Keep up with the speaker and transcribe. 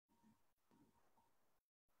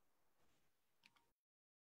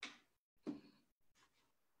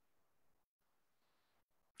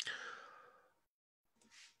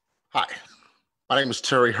Hi, my name is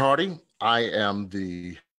Terry Hardy. I am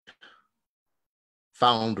the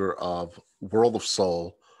founder of World of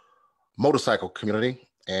Soul motorcycle community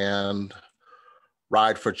and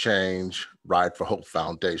Ride for Change, Ride for Hope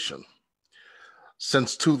Foundation.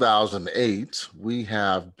 Since 2008, we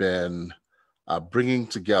have been bringing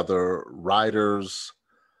together riders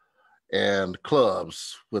and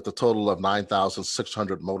clubs with a total of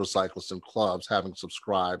 9,600 motorcyclists and clubs having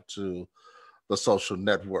subscribed to the social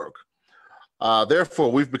network. Therefore,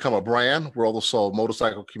 we've become a brand, World of Soul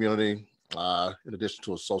motorcycle community, in addition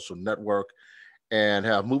to a social network, and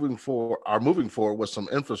are moving forward with some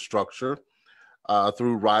infrastructure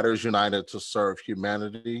through Riders United to Serve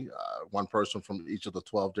Humanity, one person from each of the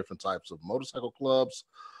 12 different types of motorcycle clubs,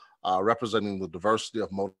 representing the diversity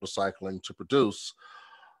of motorcycling to produce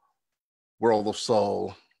World of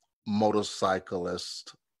Soul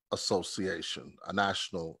Motorcyclist Association, a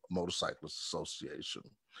national motorcyclist association.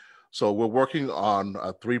 So we're working on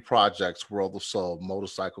three projects World of Soul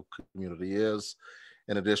motorcycle community is,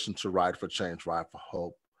 in addition to Ride for Change, Ride for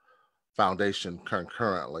Hope Foundation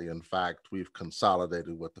concurrently. In fact, we've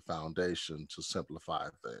consolidated with the foundation to simplify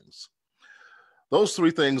things. Those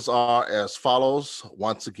three things are as follows.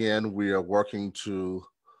 Once again, we are working to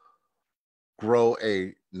grow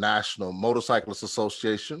a national motorcyclist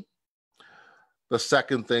association. The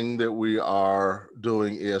second thing that we are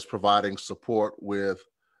doing is providing support with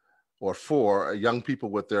or for young people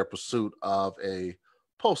with their pursuit of a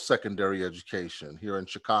post-secondary education. Here in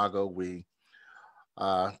Chicago, we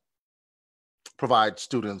provide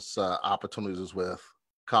students opportunities with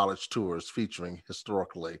college tours featuring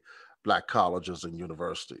historically Black colleges and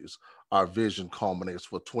universities. Our vision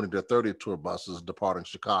culminates with 20 to 30 tour buses departing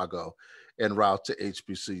Chicago en route to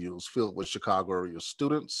HBCUs filled with Chicago area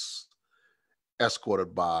students,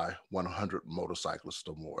 escorted by 100 motorcyclists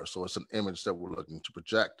or more. So it's an image that we're looking to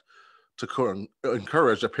project to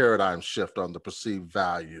encourage a paradigm shift on the perceived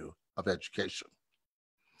value of education.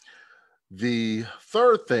 The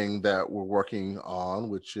third thing that we're working on,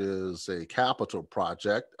 which is a capital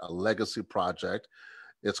project, a legacy project,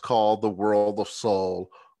 it's called the World of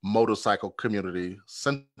Soul Motorcycle Community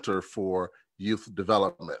Center for Youth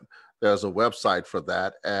Development. There's a website for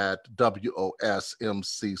that at WOSMCC.org.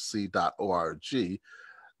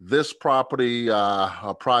 This property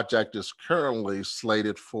project is currently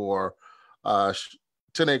slated for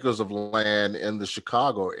 10 acres of land in the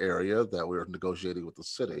Chicago area that we're negotiating with the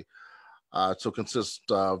city to consist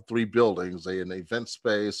of three buildings, an event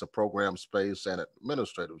space, a program space, and an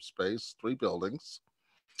administrative space, three buildings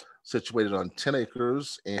situated on 10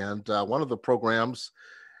 acres. And one of the programs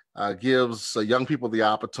gives young people the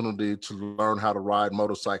opportunity to learn how to ride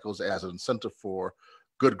motorcycles as an incentive for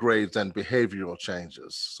good grades and behavioral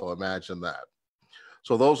changes. So imagine that.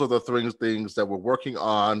 So those are the three things that we're working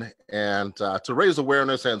on. And to raise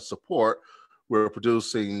awareness and support, we're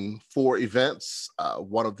producing 4 events.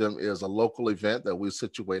 One of them is a local event that we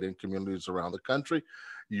situate in communities around the country.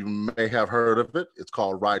 You may have heard of it. It's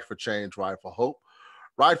called Ride for Change, Ride for Hope.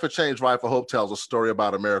 Ride for Change, Ride for Hope tells a story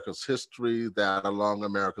about America's history, that along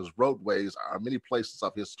America's roadways are many places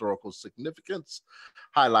of historical significance,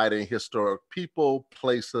 highlighting historic people,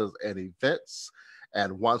 places, and events.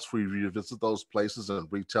 And once we revisit those places and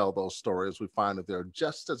retell those stories, we find that they're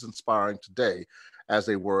just as inspiring today as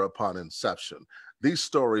they were upon inception. These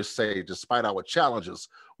stories say, despite our challenges,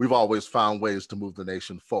 we've always found ways to move the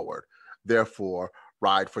nation forward. Therefore,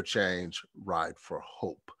 Ride for Change, Ride for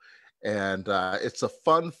Hope. And it's a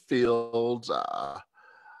fun-filled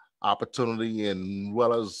opportunity, and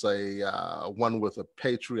well as a one with a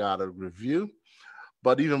patriotic review.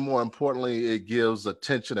 But even more importantly, it gives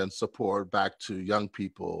attention and support back to young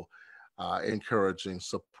people, encouraging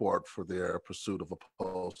support for their pursuit of a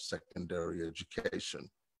post-secondary education.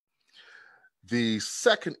 The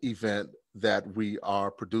second event that we are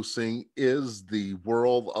producing is the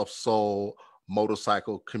World of Soul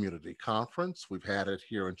Motorcycle Community Conference. We've had it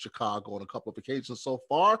here in Chicago on a couple of occasions so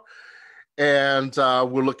far, and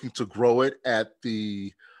we're looking to grow it at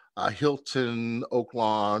the Hilton Oak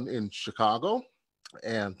Lawn in Chicago.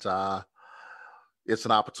 And it's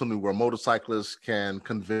an opportunity where motorcyclists can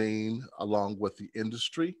convene along with the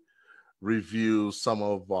industry, review some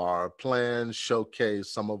of our plans, showcase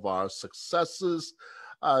some of our successes,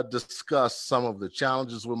 discuss some of the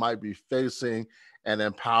challenges we might be facing, and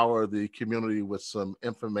empower the community with some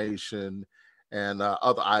information and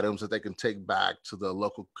other items that they can take back to the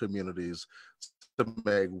local communities to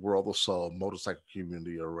make World of Soul motorcycle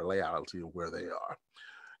community a reality of where they are.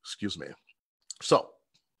 Excuse me. So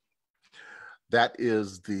that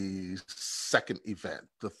is the second event.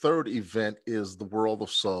 The third event is the World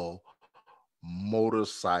of Soul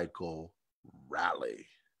motorcycle rally.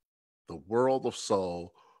 The World of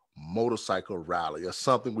Soul motorcycle rally is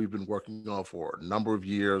something we've been working on for a number of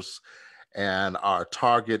years. And our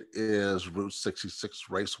target is Route 66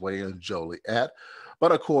 Raceway in Joliet.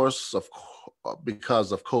 But of course,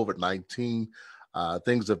 because of COVID-19,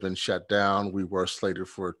 things have been shut down. We were slated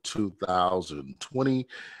for 2020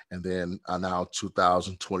 and then now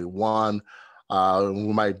 2021.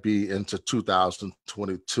 We might be into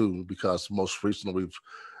 2022 because most recently we've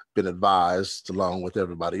been advised, along with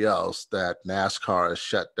everybody else, that NASCAR has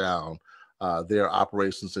shut down their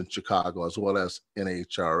operations in Chicago as well as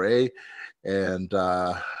NHRA. And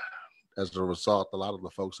as a result, a lot of the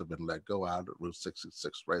folks have been let go out at Route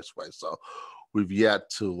 66 Raceway. So we've yet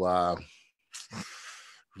to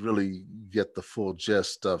really get the full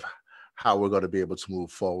gist of how we're going to be able to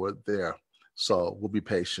move forward there. So we'll be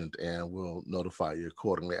patient and we'll notify you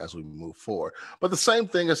accordingly as we move forward. But the same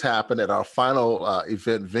thing has happened at our final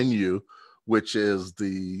event venue, which is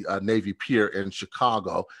the Navy Pier in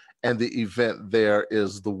Chicago. And the event there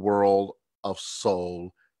is the World of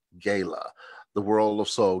Soul Gala. The World of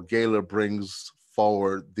Soul Gala brings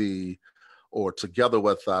forward together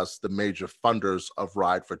with us, the major funders of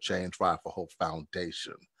Ride for Change, Ride for Hope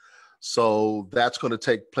Foundation. So that's going to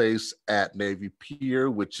take place at Navy Pier,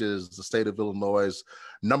 which is the state of Illinois'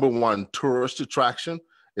 #1 tourist attraction.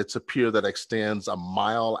 It's a pier that extends a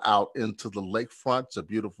mile out into the lakefront. It's a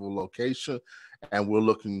beautiful location, and we're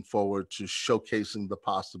looking forward to showcasing the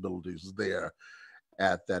possibilities there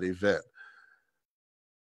at that event.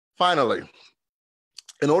 Finally,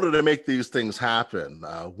 in order to make these things happen,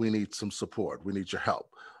 we need some support. We need your help.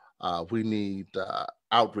 We need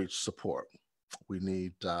outreach support. We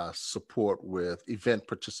need support with event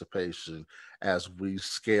participation as we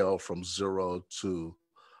scale from zero to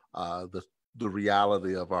the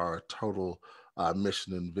reality of our total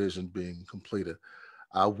mission and vision being completed.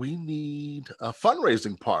 We need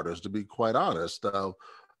fundraising partners, to be quite honest.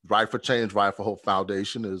 Ride for Change, Ride for Hope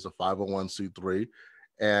Foundation is a 501c3,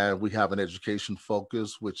 and we have an education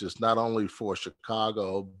focus, which is not only for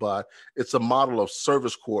Chicago, but it's a model of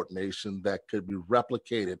service coordination that could be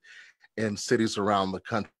replicated in cities around the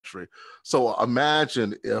country. So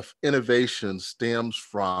imagine if innovation stems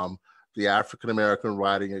from the African-American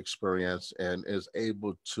riding experience and is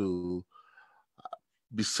able to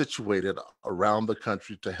be situated around the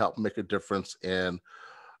country to help make a difference in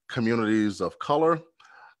communities of color,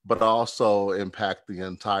 but also impact the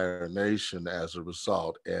entire nation as a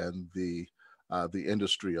result, and the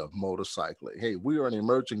industry of motorcycling. Hey, we are an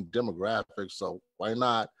emerging demographic, so why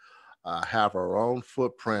not have our own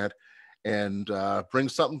footprint and bring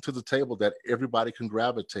something to the table that everybody can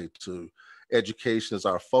gravitate to. Education is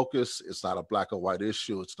our focus. It's not a black or white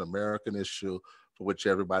issue. It's an American issue for which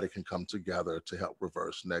everybody can come together to help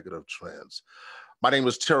reverse negative trends. My name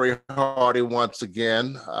is Terry Hardy once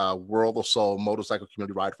again, World of Soul Motorcycle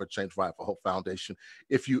Community Ride for Change, Ride for Hope Foundation.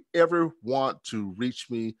 If you ever want to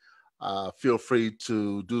reach me, feel free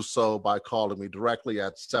to do so by calling me directly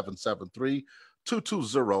at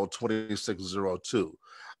 773-220-2602.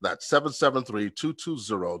 That's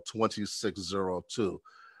 773-220-2602.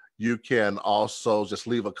 You can also just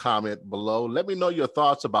leave a comment below. Let me know your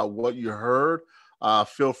thoughts about what you heard.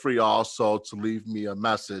 Feel free also to leave me a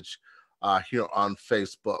message here on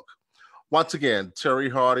Facebook. Once again, Terry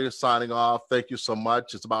Hardy signing off. Thank you so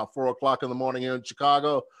much. It's about 4 o'clock in the morning here in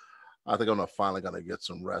Chicago. I think I'm finally going to get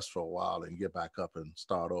some rest for a while and get back up and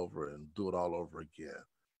start over and do it all over again.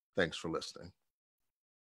 Thanks for listening.